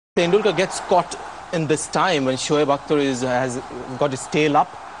Tendulkar gets caught in this time when Shoaib Akhtar has got his tail up.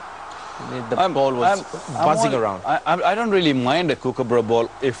 The ball was buzzing around. I don't really mind a kookaburra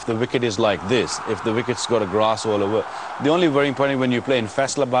ball if the wicket is like this, if the wicket's got a grass all over. The only worrying point when you play in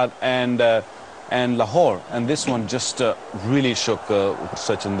Faisalabad and Lahore, and this one just really shook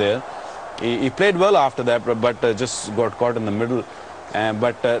Sachin there. He played well after that, but just got caught in the middle.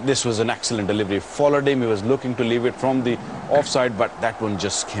 But this was an excellent delivery. Followed him, he was looking to leave it from the offside, but that one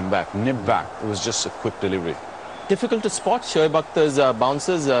just came back, nipped back. It was just a quick delivery. Difficult to spot Shoaib Akhtar's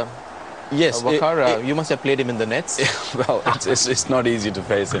bounces. Yes, Waqar, you must have played him in the nets. Well, it's not easy to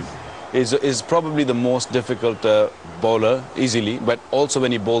face him. He's probably the most difficult bowler, easily, but also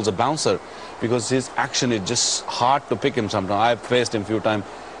when he bowls a bouncer, because his action is just hard to pick him sometimes. I've faced him a few times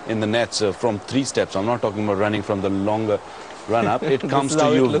in the nets from 3 steps. I'm not talking about running from the longer run-up. It comes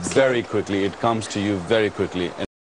to you very quickly. It comes to you very quickly.